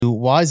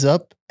Wise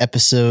Up,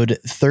 episode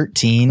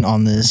 13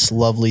 on this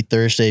lovely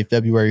Thursday,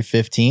 February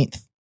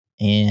 15th.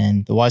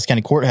 And the Wise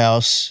County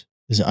Courthouse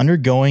is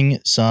undergoing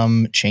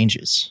some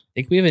changes. I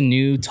think we have a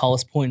new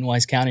tallest point in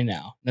Wise County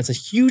now. That's a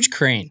huge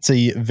crane. It's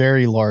a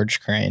very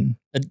large crane.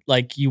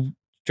 Like you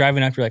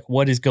driving up, you're like,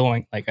 what is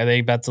going? Like, are they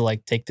about to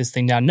like take this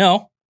thing down?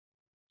 No.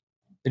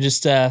 They're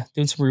just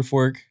doing some roof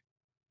work.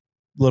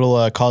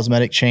 Little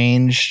cosmetic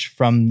change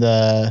from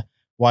the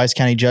Wise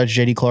County Judge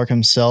J.D. Clark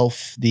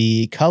himself.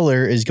 The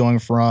color is going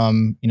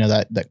from,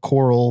 that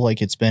coral,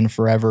 like it's been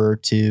forever,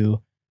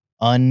 to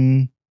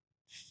unfading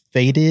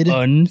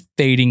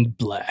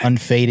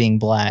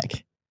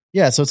black.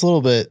 Yeah, so it's a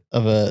little bit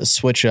of a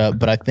switch up,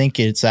 but I think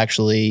it's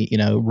actually,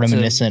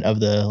 reminiscent of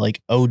the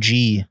like OG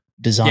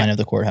design of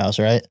the courthouse,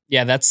 right?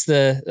 Yeah, that's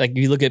if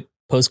you look at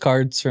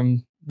postcards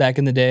from back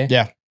in the day.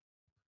 Yeah.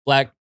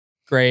 Black,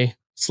 gray,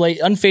 slate,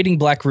 unfading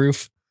black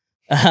roof.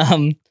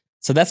 So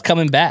that's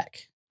coming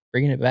back,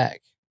 bringing it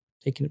back,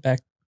 taking it back.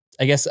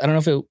 I guess, I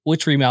don't know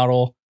which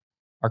remodel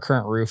our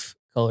current roof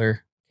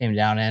color came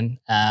down in.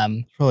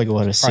 Probably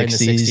like a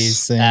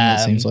 60s thing. It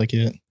seems like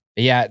it.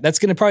 Yeah, that's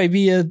going to probably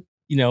be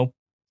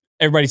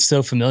everybody's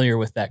so familiar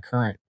with that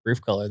current roof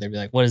color. They'd be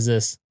like, what is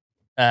this?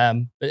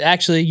 But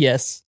actually,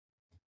 yes,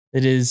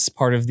 it is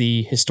part of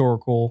the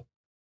historical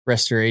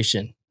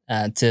restoration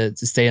to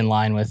stay in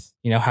line with,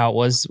 how it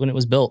was when it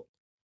was built.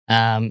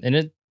 And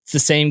it's the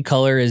same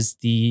color as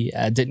the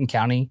Denton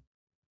County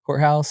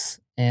Courthouse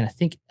and I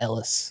think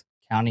Ellis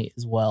County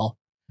as well.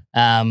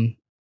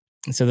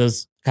 So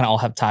those kind of all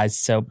have ties.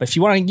 So, but if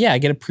you want to,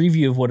 get a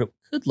preview of what it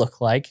could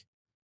look like,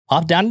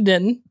 pop down to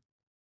Denton.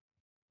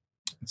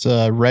 It's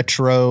a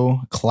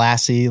retro,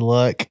 classy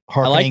look,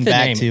 harkening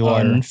back to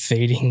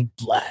unfading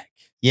black.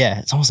 Yeah,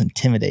 it's almost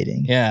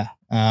intimidating. Yeah,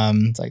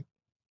 it's like,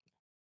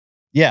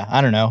 yeah,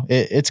 I don't know.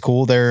 It's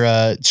cool.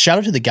 They're shout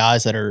out to the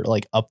guys that are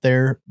like up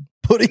there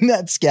putting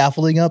that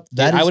scaffolding up.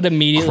 That I would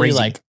immediately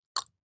crazy.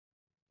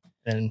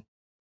 And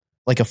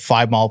like a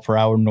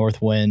 5-mile-per-hour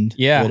north wind.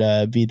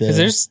 Yeah, would be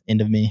the end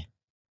of me.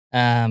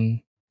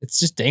 It's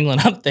just dangling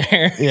up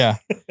there. Yeah.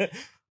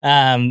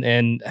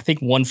 And I think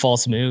one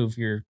false move,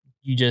 you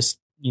just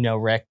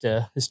wrecked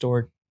a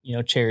historic,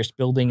 cherished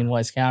building in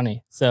Wise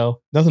County.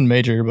 So nothing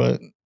major, but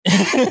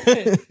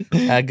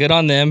good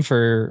on them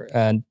for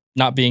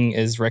not being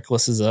as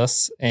reckless as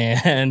us.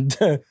 And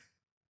that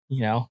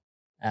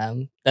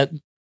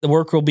the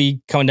work will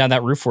be coming down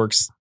that roof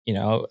works,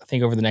 I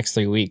think over the next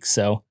 3 weeks.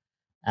 So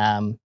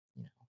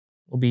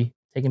we'll be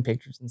taking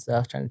pictures and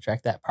stuff, trying to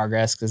track that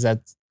progress, because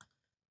that's,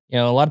 a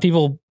lot of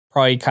people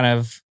probably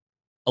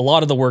a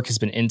lot of the work has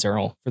been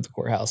internal for the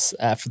courthouse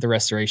for the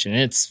restoration.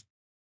 And it's,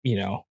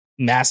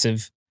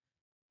 massive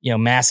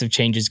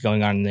changes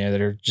going on in there that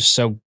are just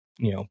so,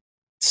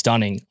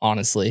 stunning,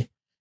 honestly.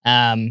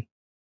 But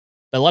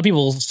a lot of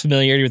people's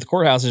familiarity with the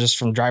courthouse is just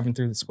from driving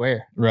through the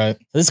square. Right.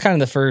 So this is kind of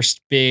the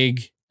first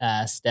big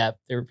step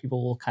there.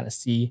 People will kind of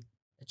see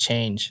a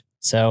change.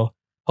 So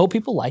hope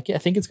people like it. I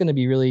think it's actually going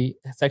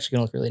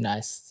to look really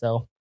nice.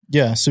 So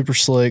yeah, super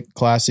slick,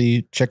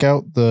 classy. Check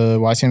out the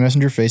Wise County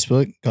Messenger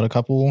Facebook. Got a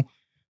couple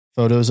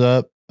photos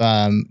up.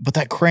 But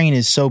that crane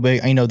is so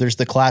big. There's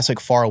the classic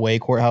far away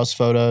courthouse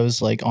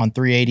photos, like on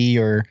 380,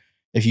 or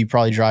if you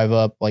probably drive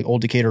up like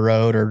Old Decatur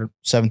Road or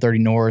 730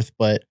 North,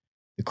 but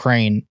the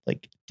crane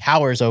like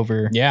towers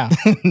over. Yeah.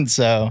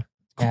 So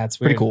yeah, it's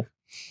pretty cool.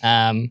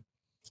 Cool.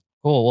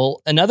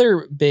 Well,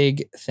 another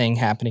big thing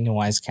happening in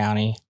Wise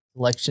County,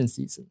 election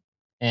season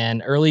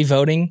and early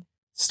voting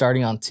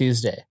starting on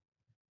Tuesday.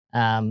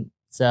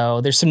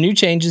 So there's some new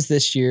changes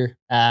this year.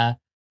 I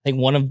think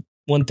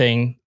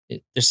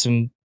there's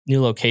some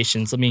new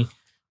locations. I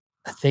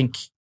think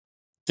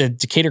the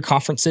Decatur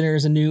Conference Center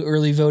is a new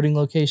early voting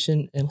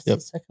location. And what's the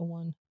second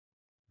one?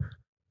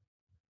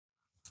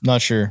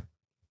 Not sure.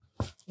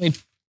 Let me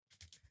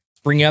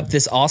bring up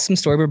this awesome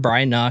story by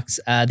Brian Knox.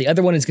 The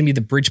other one is going to be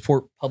the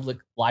Bridgeport Public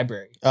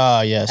Library.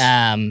 Yes.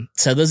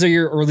 So those are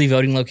your early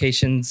voting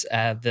locations.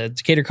 The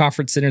Decatur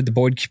Conference Center, the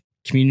Boyd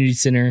Community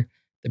Center,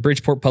 the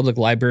Bridgeport Public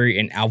Library,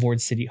 and Alvord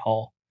City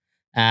Hall.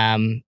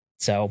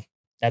 So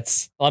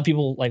that's a lot of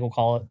people will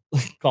call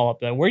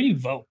up where do you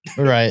vote?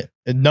 Right.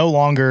 No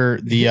longer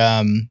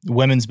the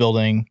women's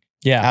building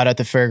out at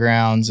the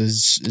fairgrounds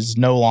is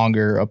no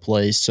longer a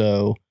place.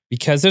 So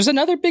because there's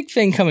another big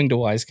thing coming to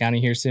Wise County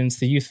here soon. It's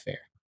the youth fair.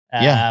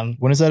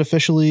 When does that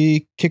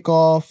officially kick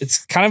off?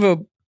 It's kind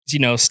of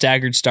a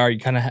staggered start. You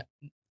kind of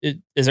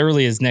as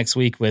early as next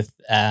week with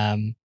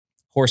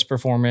horse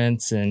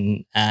performance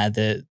and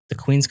the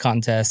Queen's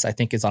contest. I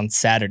think is on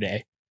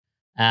Saturday,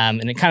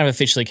 and it kind of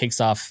officially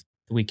kicks off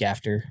the week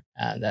after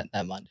that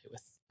Monday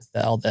with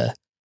all the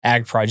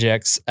ag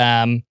projects.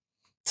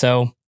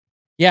 So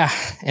yeah,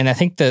 and I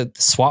think the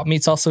swap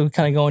meet's also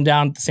kind of going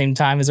down at the same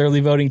time as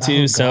early voting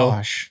too.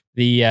 So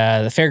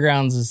the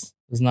fairgrounds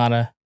is not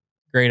a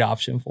great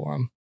option for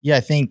them. Yeah,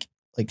 I think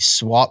like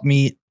swap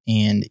meet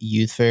and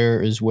youth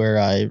fair is where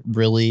I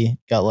really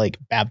got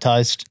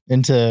baptized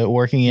into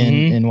working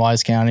in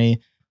Wise County.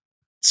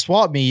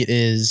 Swap meet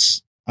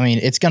is,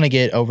 it's going to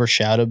get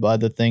overshadowed by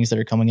the things that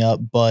are coming up,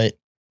 but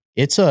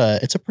it's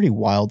a pretty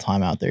wild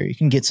time out there. You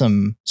can get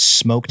some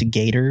smoked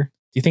gator.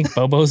 Do you think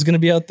Bobo's going to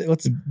be out there?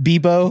 What's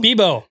Bebo?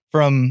 Bebo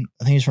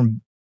I think he's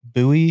from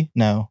Bowie.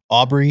 No,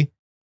 Aubrey.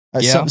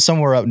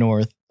 Somewhere up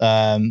north.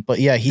 But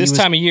yeah, this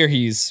time of year,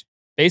 he's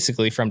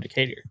basically from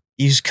Decatur.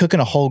 He's cooking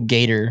a whole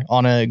gator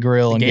on a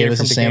grill and gave us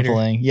a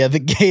sampling. Yeah, the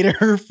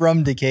gator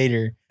from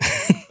Decatur.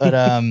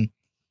 But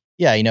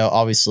yeah,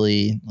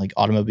 obviously, like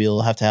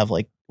automobile have to have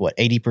like what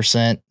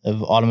 80%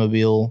 of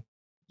automobile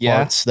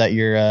parts that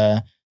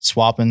you're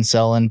swapping,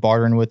 selling,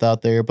 bartering with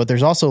out there. But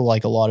there's also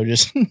like a lot of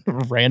just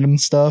random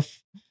stuff.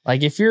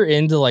 Like if you're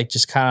into like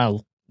just kind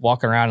of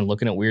walking around and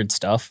looking at weird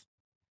stuff,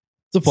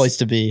 it's a place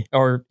to be.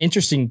 Or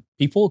interesting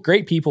people,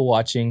 great people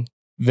watching.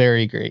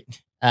 Very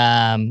great.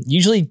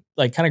 Usually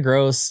like kind of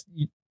gross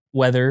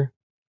weather,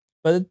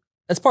 but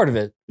that's part of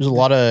it. There's a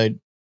lot of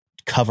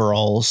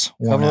coveralls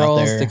out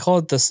there. They call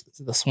it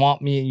the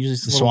swamp meat. Usually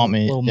it's swamp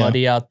meat, a little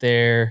muddy out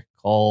there,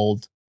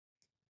 cold.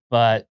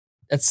 But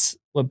that's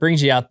what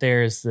brings you out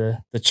there is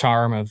the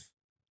charm of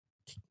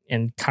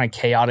and kind of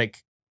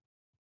chaotic,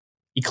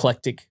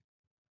 eclectic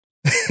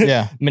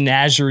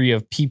menagerie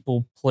of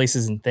people,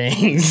 places, and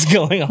things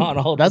going on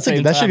all the same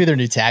time. That should be their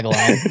new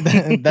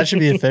tagline. That should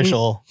be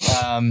official.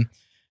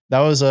 That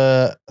was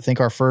I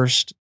think our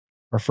first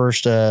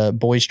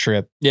boys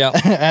trip. Yeah,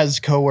 as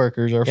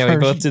coworkers. We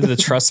both did the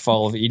trust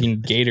fall of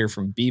eating gator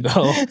from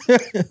Bebo,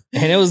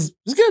 and it was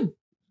good.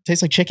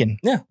 Tastes like chicken.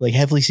 Yeah, like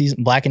heavily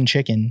seasoned blackened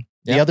chicken.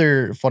 The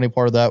other funny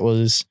part of that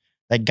was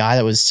that guy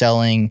that was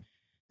selling.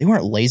 They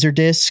weren't laser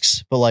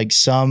discs, but like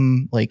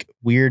some like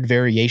weird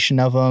variation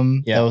of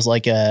them. Yeah. That was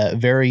like a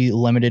very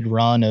limited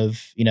run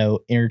of,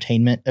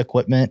 entertainment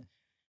equipment.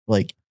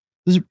 Like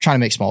this is trying to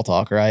make small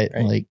talk, right?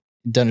 Like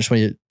doesn't just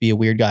want to be a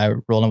weird guy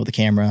rolling up with a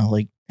camera.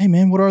 Like, hey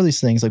man, what are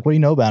these things? Like, what do you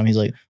know about them? He's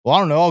like, well, I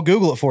don't know. I'll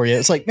Google it for you.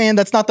 It's like, man,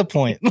 that's not the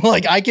point.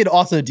 Like I could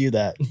also do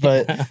that,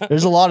 but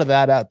there's a lot of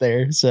that out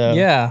there. So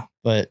yeah.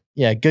 But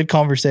yeah, good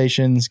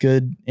conversations,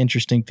 good,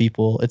 interesting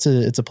people. It's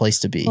a place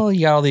to be. Well, you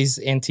got all these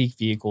antique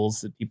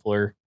vehicles that people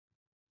are,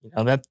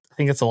 that I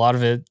think that's a lot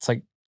of it. It's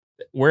like,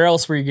 where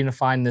else were you going to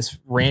find this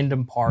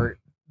random part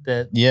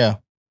that? Yeah,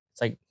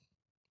 it's like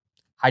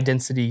high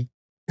density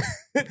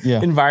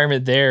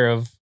environment there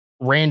of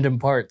random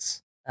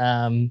parts.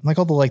 Like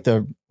all the what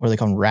are they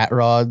called, rat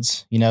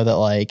rods? That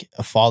like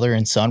a father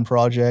and son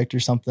project or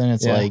something.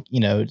 It's like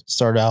it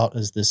started out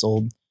as this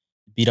old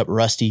beat up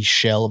rusty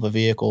shell of a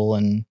vehicle,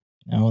 and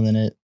and then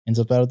it ends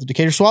up out at the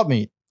Decatur swap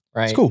meet.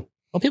 Right, it's cool.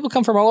 Well, people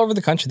come from all over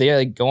the country. They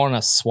like go on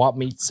a swap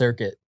meet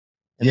circuit.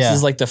 And this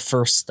is like the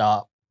first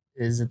stop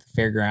is at the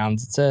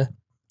fairgrounds. It's a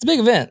big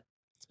event.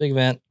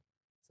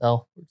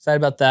 So we're excited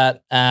about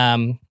that.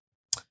 But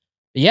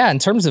yeah, in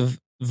terms of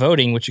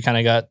voting, which you kind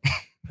of got,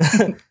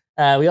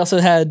 we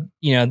also had,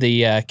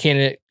 the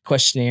candidate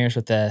questionnaires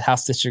with the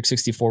House District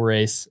 64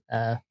 race.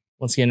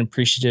 Once again,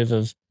 appreciative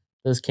of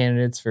those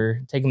candidates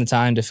for taking the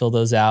time to fill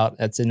those out.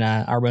 That's in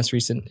our most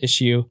recent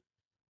issue.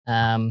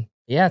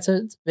 It's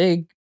a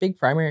big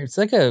primary. It's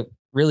like a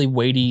really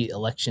weighty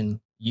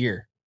election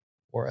year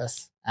for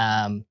us.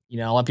 A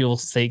lot of people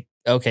say,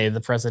 okay,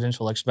 the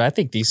presidential election, but I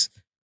think these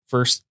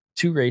first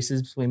two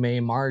races between May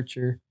and March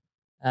are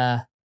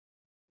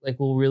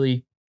will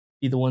really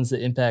be the ones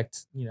that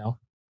impact, if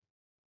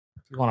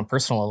you want a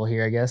personal level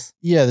here, I guess.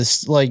 Yeah,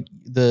 this like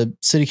the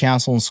city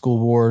council and school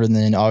board, and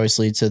then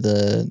obviously to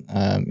the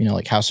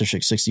like House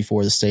District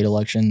 64, the state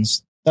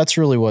elections. That's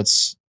really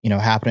what's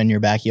happening in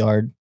your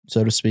backyard,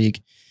 so to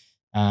speak.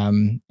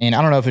 And I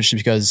don't know if it's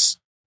just because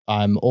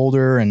I'm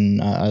older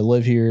and I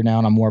live here now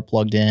and I'm more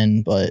plugged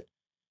in, but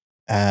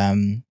I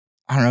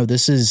don't know.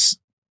 This is,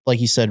 like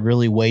you said,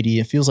 really weighty.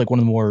 It feels like one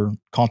of the more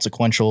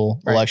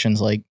consequential elections.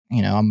 Like,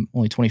 I'm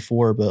only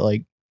 24, but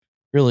like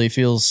really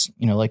feels,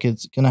 like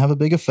it's going to have a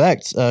big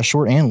effect,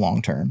 short and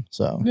long term.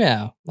 So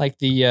yeah, like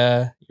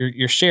the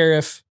your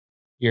sheriff,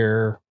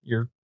 your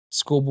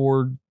school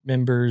board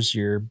members,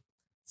 your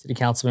city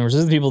council members.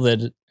 Those are the people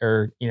that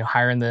are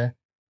hiring the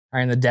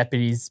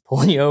deputies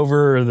pulling you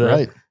over, or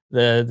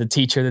the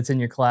teacher that's in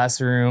your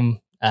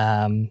classroom.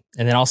 And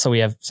then also we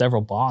have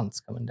several bonds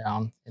coming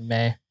down in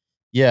May.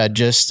 Yeah,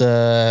 just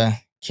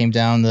came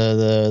down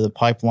the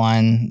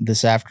pipeline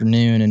this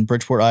afternoon in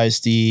Bridgeport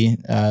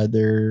ISD.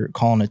 They're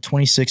calling a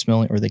 $26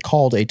 million, or they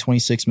called a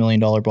 $26 million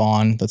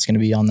bond that's going to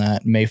be on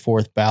that May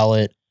 4th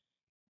ballot.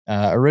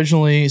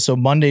 Originally, so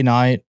Monday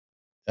night,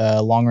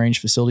 Long Range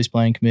Facilities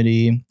Planning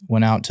Committee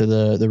went out to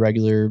the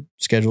regular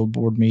scheduled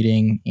board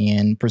meeting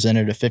and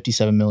presented a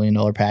 $57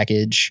 million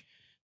package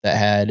that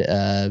had,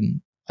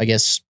 I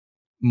guess,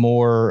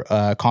 more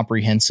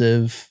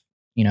comprehensive,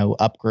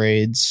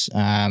 upgrades.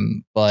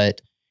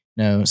 But,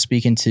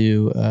 speaking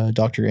to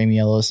Dr. Amy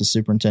Ellis, the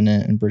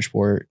superintendent in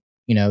Bridgeport,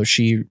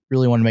 she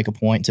really wanted to make a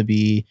point to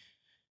be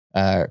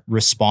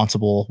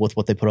responsible with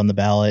what they put on the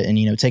ballot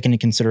and, take into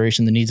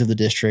consideration the needs of the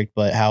district,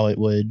 but how it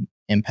would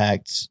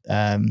impact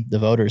the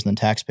voters and the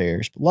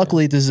taxpayers. But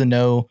luckily, this is a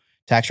no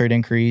tax rate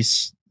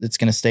increase. It's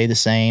going to stay the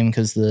same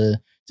because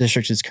the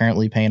district is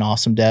currently paying off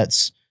some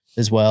debts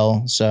as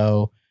well.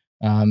 So,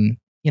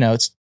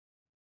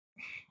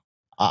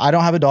 I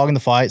don't have a dog in the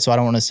fight, so I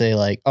don't want to say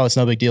like, oh, it's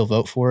no big deal,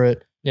 vote for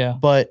it. Yeah.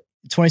 But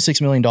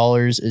 $26 million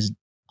is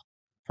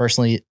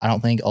personally, I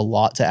don't think a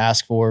lot to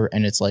ask for.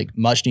 And it's like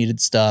much needed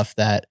stuff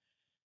that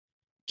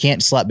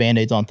can't slap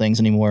band-aids on things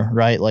anymore,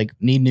 right? Like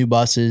need new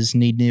buses,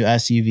 need new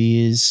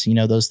SUVs,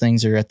 those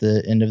things are at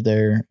the end of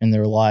their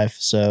life.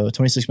 So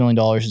 $26 million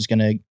is going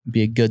to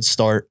be a good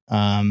start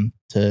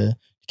to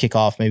kick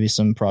off maybe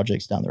some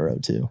projects down the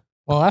road too.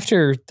 Well,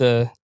 after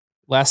the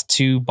last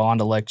 2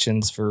 bond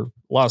elections for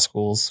a lot of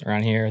schools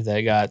around here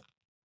that got,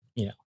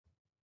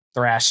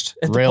 thrashed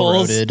at the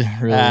polls,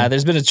 really.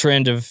 There's been a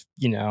trend of,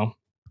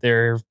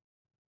 I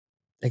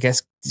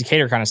guess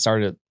Decatur kind of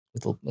started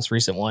with the most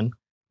recent one.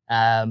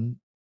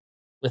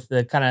 With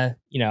the kind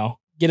of,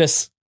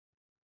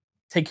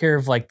 take care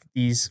of like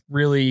these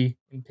really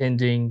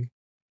impending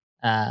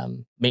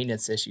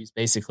maintenance issues,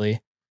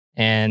 basically.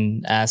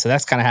 And so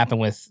that's kind of happened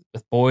with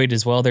Boyd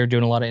as well. They're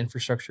doing a lot of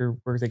infrastructure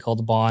work. They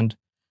called a bond.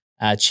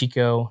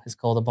 Chico has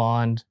called a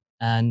bond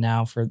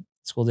now for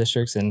school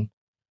districts. And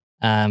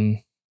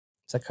does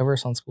that cover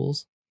us on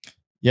schools?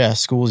 Yeah,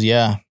 schools,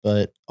 yeah.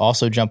 But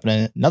also jumping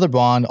in another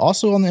bond,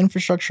 also on the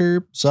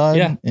infrastructure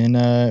side in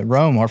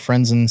Rome, our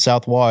friends in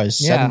South Wise,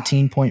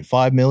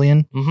 $17.5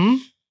 million. Mm-hmm.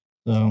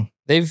 So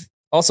they've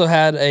also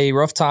had a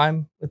rough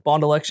time with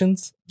bond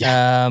elections.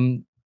 Yeah.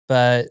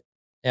 But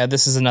yeah,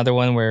 this is another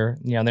one where,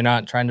 they're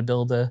not trying to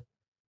build a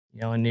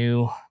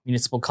new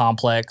municipal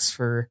complex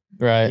for,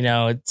 right.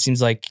 It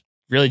seems like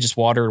really just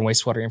water and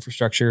wastewater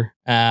infrastructure.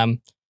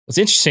 What's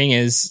interesting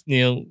is,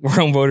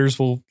 Rome voters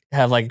will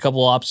have like a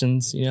couple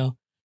options,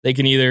 They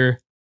can either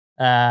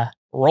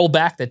roll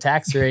back the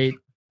tax rate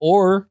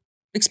or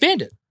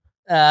expand it.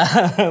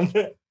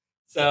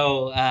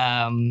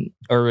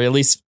 Or at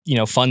least,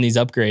 fund these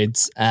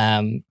upgrades.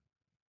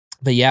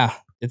 But yeah,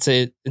 it's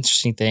an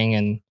interesting thing.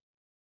 And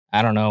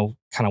I don't know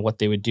kind of what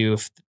they would do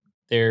with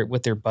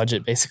their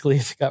budget, basically,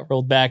 if it got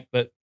rolled back.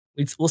 But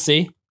we'll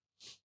see.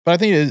 But I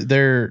think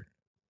they're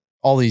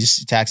all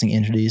these taxing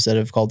entities that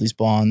have called these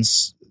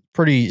bonds.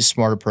 Pretty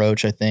smart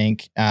approach, I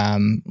think.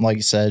 Like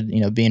you said,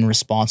 being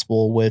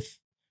responsible with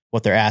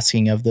what they're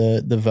asking of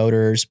the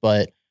voters,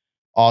 but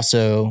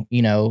also,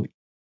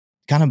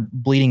 kind of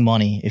bleeding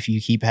money if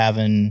you keep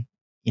having,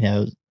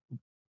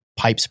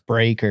 pipes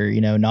break or,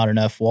 not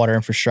enough water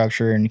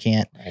infrastructure and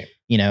can't, right.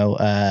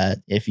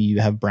 If you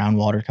have brown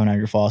water coming out of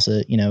your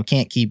faucet,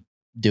 can't keep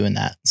doing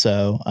that.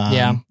 So,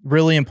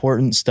 really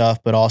important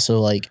stuff, but also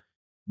like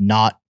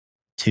not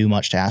too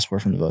much to ask for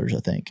from the voters, I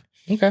think.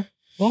 Okay.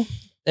 Well,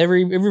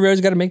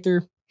 everybody's got to make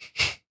their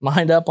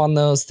mind up on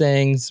those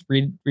things,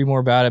 read more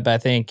about it. But I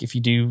think if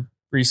you do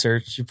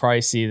research, you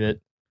probably see that,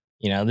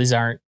 these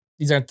aren't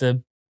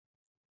the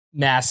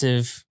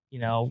massive,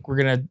 we're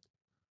going to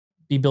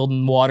be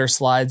building water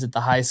slides at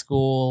the high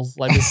school.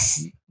 Like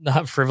this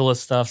not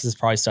frivolous stuff. This is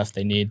probably stuff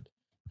they need.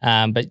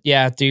 But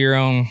yeah, do your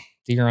own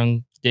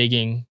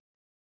digging,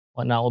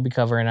 whatnot. We'll be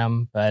covering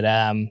them. But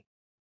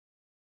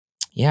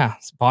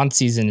bond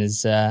season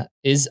is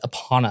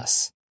upon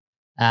us.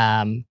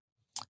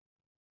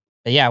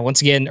 But yeah,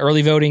 once again,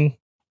 early voting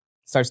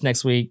starts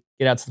next week.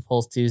 Get out to the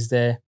polls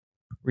Tuesday.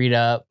 Read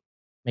up.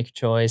 Make your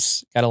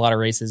choice. Got a lot of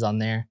races on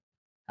there.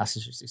 House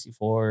District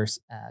 64,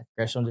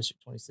 Congressional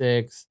District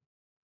 26.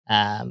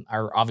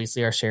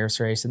 Obviously our sheriff's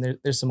race, and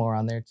there's some more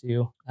on there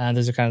too.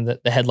 Those are kind of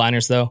the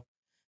headliners, though.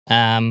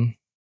 But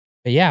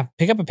yeah,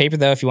 pick up a paper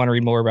though if you want to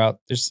read more about.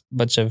 There's a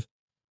bunch of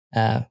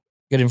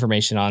good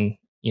information on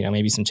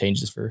maybe some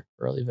changes for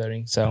early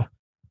voting. So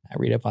I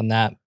read up on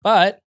that.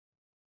 But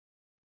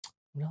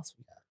what else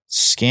we got?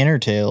 Scanner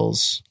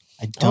Tales.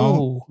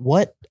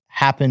 What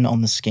happened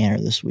on the scanner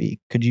this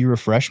week? Could you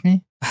refresh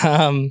me?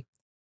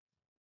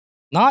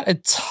 Not a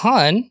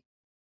ton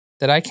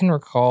that I can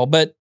recall,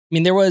 but I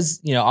mean, there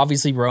was,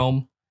 obviously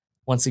Rome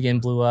once again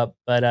blew up,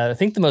 but I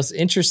think the most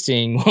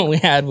interesting one we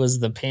had was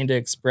the Panda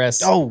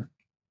Express. Oh,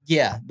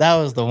 yeah, that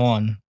was the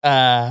one.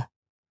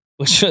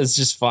 Which was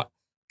just fun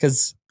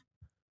because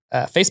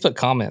Facebook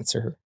comments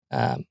are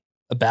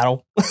a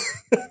battle,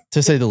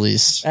 to say the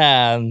least.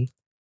 And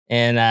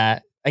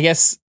I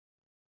guess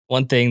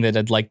one thing that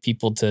I'd like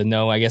people to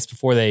know, I guess,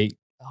 before they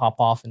hop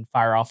off and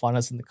fire off on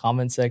us in the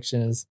comment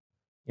section is,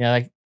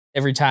 like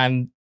every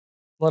time,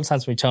 a lot of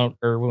times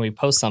when we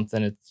post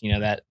something, it's,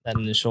 that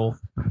initial,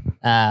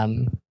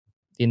 the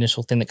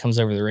initial thing that comes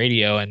over the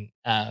radio. And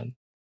I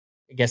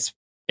guess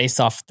based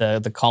off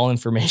the call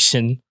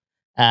information,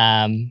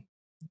 the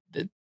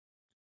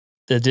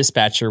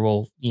dispatcher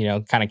will,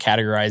 kind of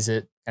categorize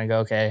it and go,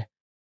 okay,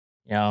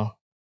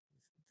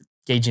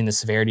 gauging the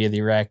severity of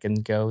the wreck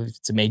and go, if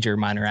it's a major or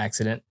minor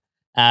accident.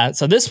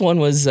 So this one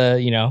was,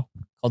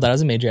 called out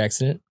as a major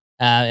accident.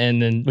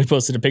 And then we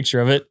posted a picture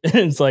of it. And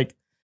it's like,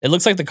 it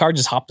looks like the car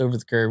just hopped over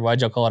the curb. Why'd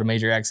y'all call it a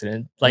major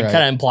accident? Like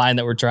kind of implying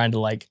that we're trying to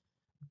like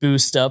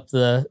boost up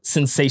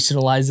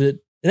sensationalize it.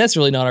 And that's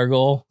really not our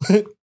goal.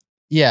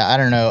 Yeah, I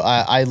don't know.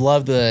 I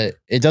love it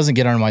doesn't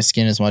get under my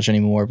skin as much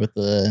anymore, but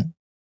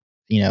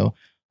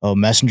oh,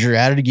 Messenger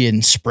at it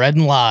again,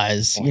 spreading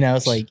lies.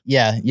 It's like,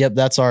 yep,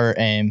 that's our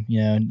aim.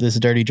 This is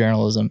dirty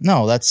journalism.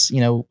 No, that's,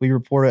 we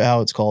report it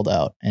how it's called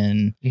out.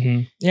 And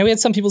we had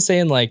some people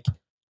saying like,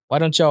 why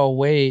don't y'all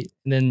wait?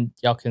 And then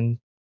y'all can,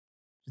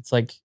 it's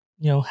like,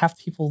 half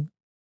people,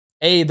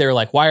 they're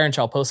like, why aren't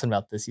y'all posting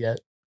about this yet?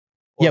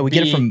 Or we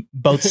get it from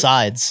both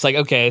sides. It's like,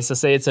 okay, so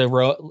say it's a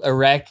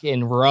wreck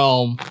in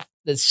Rome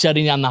that's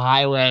shutting down the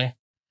highway.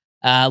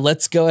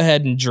 Let's go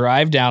ahead and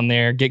drive down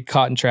there, get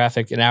caught in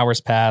traffic, an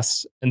hour's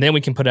passed, and then we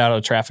can put out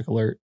a traffic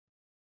alert.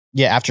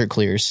 Yeah, after it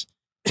clears.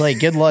 Like,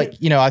 good luck.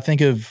 I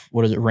think of,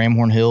 what is it,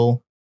 Ramhorn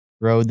Hill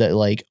Road that,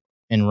 like,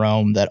 in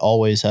Rome that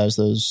always has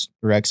those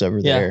wrecks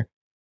over there.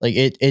 Like,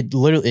 it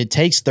literally, it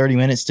takes 30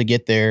 minutes to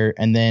get there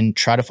and then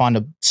try to find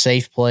a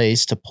safe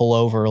place to pull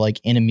over, like,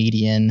 in a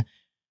median,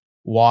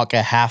 walk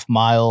a half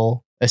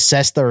mile,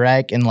 assess the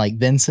wreck, and, like,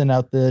 then send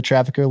out the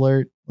traffic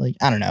alert. Like,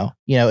 I don't know.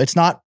 It's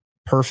not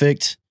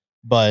perfect,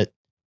 but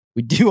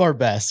we do our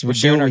best. We're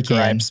doing our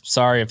gripes.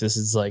 Sorry if this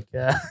is like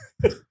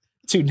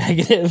too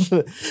negative.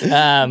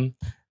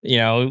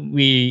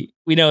 We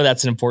know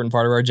that's an important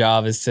part of our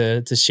job is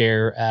to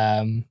share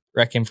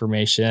rec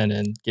information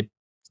and get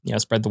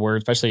spread the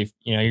word, especially if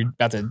you're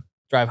about to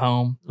drive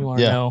home. You want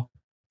to know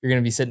you're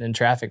going to be sitting in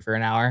traffic for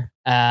an hour.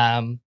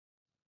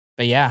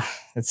 But yeah,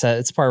 it's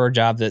a part of our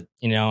job that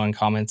and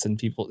comments and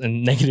people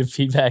and negative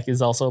feedback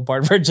is also a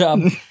part of our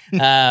job.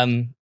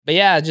 But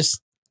yeah,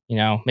 just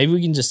maybe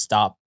we can just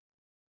stop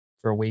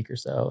for a week or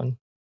so and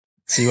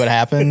see what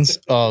happens.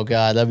 Oh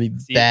God, that'd be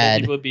bad.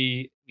 People would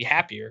be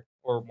happier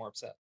or more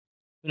upset.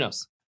 Who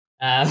knows?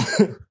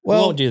 We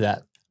won't do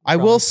that. I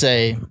will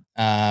say,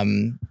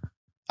 I'm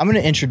going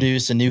to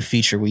introduce a new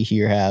feature we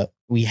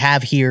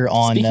have here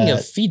on. Speaking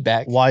of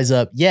feedback, Wise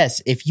Up.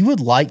 Yes, if you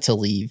would like to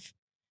leave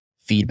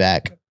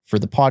feedback for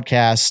the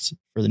podcast,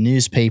 for the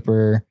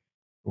newspaper,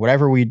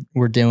 whatever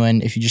we're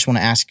doing, if you just want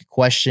to ask a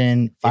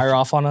question, fire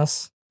off on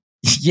us.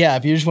 Yeah,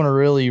 if you just want to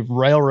really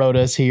railroad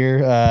us here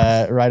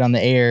right on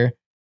the air,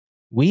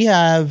 we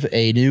have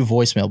a new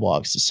voicemail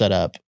box set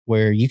up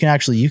where you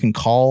can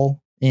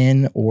call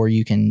in or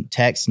you can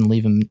text and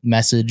leave a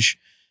message.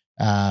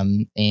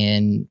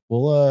 And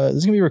we'll this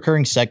is gonna be a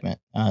recurring segment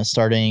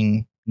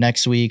starting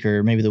next week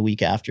or maybe the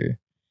week after.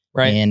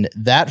 Right. And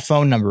that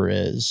phone number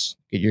is,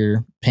 get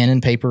your pen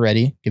and paper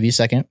ready. Give you a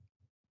second.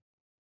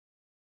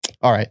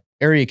 All right.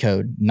 Area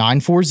code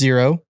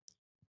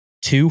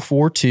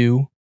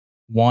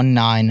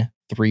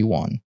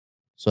 940-242-1931.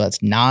 So that's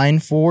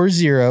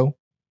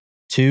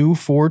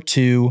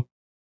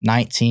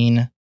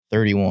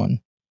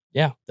 940-242-1931.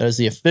 Yeah. That is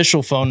the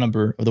official phone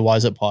number of the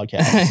Wise Up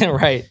podcast.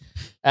 Right.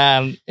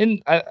 And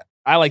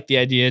I like the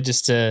idea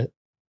just to,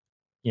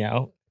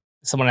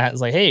 someone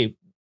has like, hey,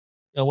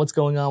 what's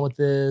going on with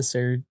this?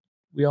 Or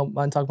we don't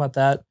mind talking about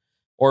that.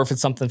 Or if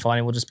it's something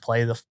funny, we'll just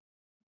play the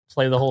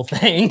whole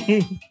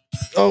thing.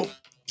 Oh,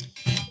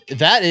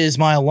 that is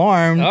my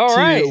alarm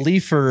to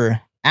leave for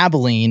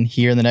Abilene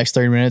here in the next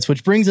 30 minutes,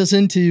 which brings us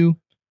into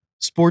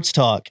sports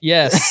talk.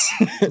 Yes.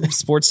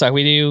 Sports talk.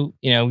 We do,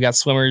 we got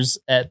swimmers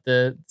at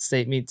the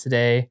state meet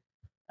today.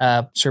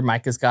 Sure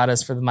Micah's got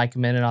us for the Micah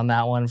Minute on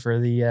that one for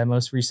the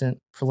most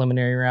recent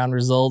preliminary round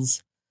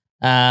results.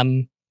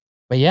 But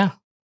yeah,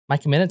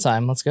 Micah Minute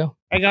time. Let's go.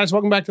 Hey guys,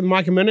 welcome back to the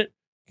Micah Minute.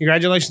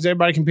 Congratulations to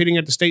everybody competing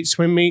at the state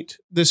swim meet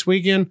this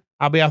weekend.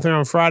 I'll be out there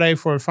on Friday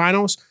for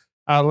finals.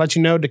 I'll let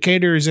you know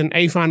Decatur is in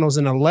A finals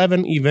in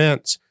 11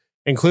 events,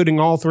 including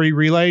all 3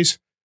 relays.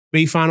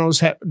 B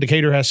finals,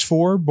 Decatur has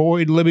 4.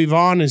 Boyd Libby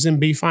Vaughn is in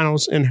B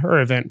finals in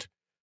her event.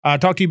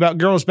 Talk to you about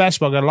girls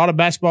basketball. Got a lot of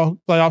basketball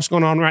playoffs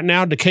going on right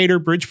now. Decatur,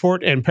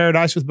 Bridgeport, and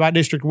Paradise with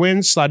by-district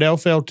wins. Slidell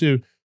fell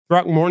to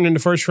Throckmorton in the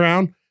first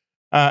round.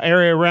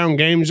 Area round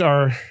games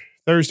are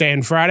Thursday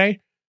and Friday.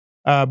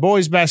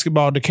 Boys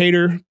basketball,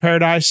 Decatur,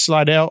 Paradise,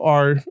 Slidell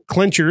are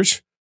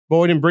clinchers.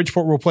 Boyd and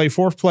Bridgeport will play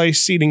 4th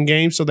place seeding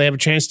games, so they have a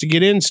chance to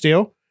get in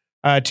still.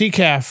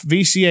 TCAF,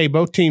 VCA,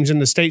 both teams in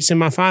the state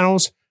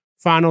semifinals.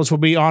 Finals will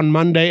be on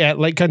Monday at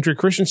Lake Country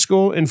Christian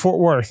School in Fort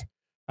Worth.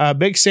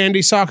 Big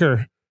Sandy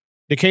Soccer,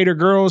 Decatur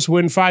girls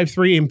win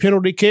 5-3 in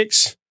penalty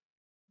kicks.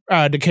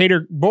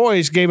 Decatur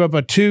boys gave up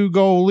a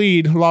 2-goal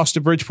lead, lost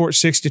to Bridgeport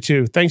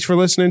 6-2. Thanks for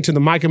listening to the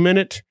Micah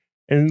Minute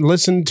and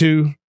listen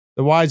to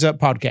the Wise Up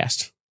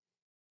podcast.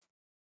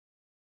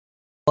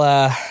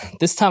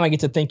 This time I get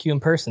to thank you in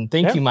person.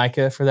 Thank you,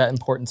 Micah, for that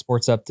important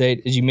sports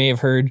update. As you may have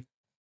heard,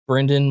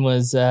 Brendan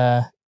was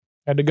had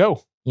to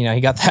go.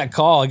 He got that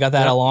call, he got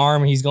that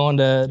alarm. He's going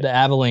to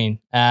Abilene.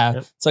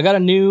 So I got a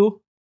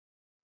new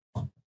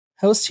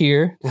host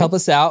here. Help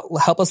us out.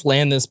 Help us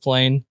land this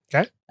plane.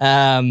 Okay.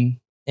 And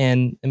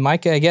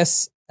Micah, I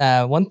guess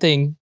one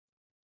thing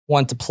I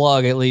want to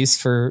plug at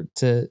least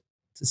to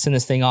send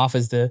this thing off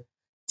is the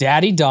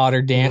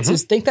daddy-daughter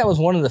dances. I think that was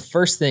one of the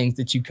first things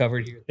that you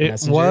covered here. It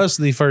was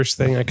the first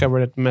thing I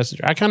covered at the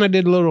Messenger. I kind of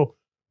did a little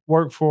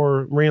work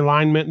for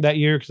realignment that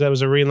year because that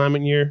was a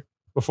realignment year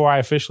before I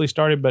officially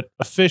started. But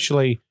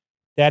officially,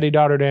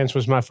 daddy-daughter dance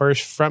was my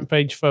first front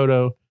page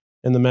photo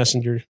in the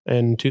Messenger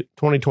in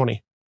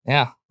 2020.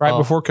 Yeah. Right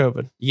before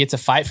COVID. You get to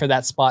fight for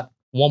that spot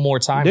one more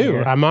time. I do.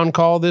 Here. I'm on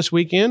call this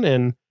weekend,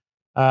 and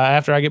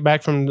after I get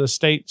back from the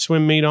state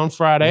swim meet on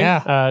Friday,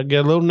 get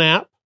a little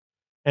nap,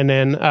 and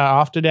then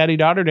off to Daddy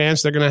Daughter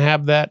Dance. They're going to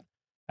have that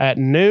at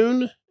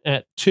noon,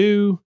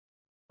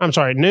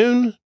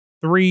 noon,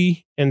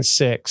 3, and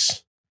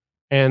 6.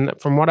 And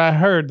from what I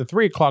heard, the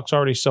 3 o'clock's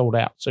already sold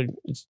out. So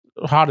it's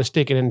the hottest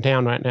ticket in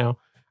town right now.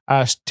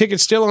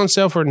 Tickets still on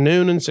sale for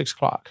noon and 6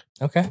 o'clock.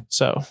 Okay.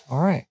 So,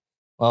 all right.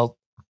 Well,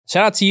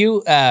 shout out to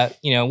you.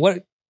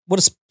 What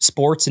a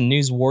sports and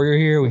news warrior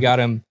here. We got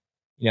him,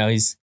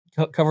 he's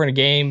covering a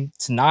game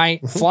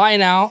tonight,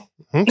 flying out.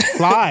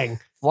 Flying.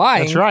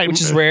 That's right.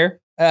 Which is rare.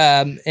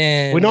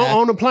 And we don't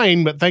own a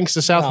plane, but thanks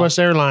to Southwest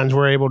Airlines,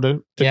 we're able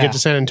to get to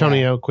San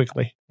Antonio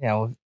quickly. Yeah.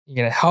 Well, you're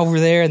going to hover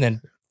there and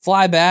then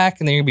fly back,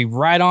 and then you're going to be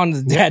right on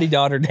the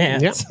Daddy-Daughter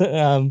Dance.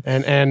 Yep.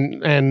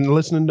 And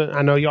listening to,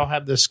 I know y'all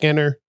have the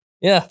Skinner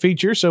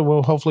feature, so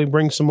we'll hopefully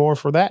bring some more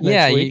for that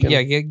next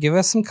week. Give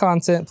us some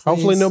content, please.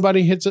 Hopefully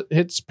nobody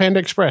hits Panda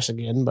Express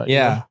again. But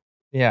yeah.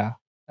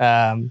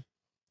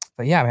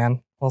 But yeah,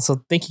 man. Well,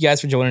 so thank you guys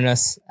for joining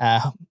us.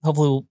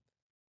 Hopefully,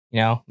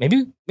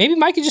 maybe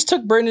Mikey just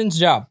took Brendan's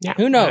job. Yeah.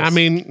 Who knows? I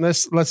mean,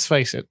 let's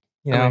face it.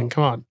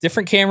 Come on.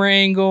 Different camera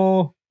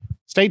angle.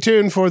 Stay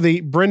tuned for the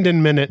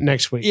Brendan Minute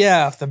next week.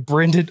 Yeah, the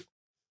Brendan.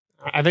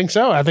 I think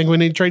so. I think we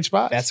need to trade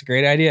spots. That's a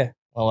great idea.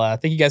 Well,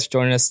 thank you guys for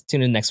joining us.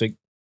 Tune in next week.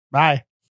 Bye.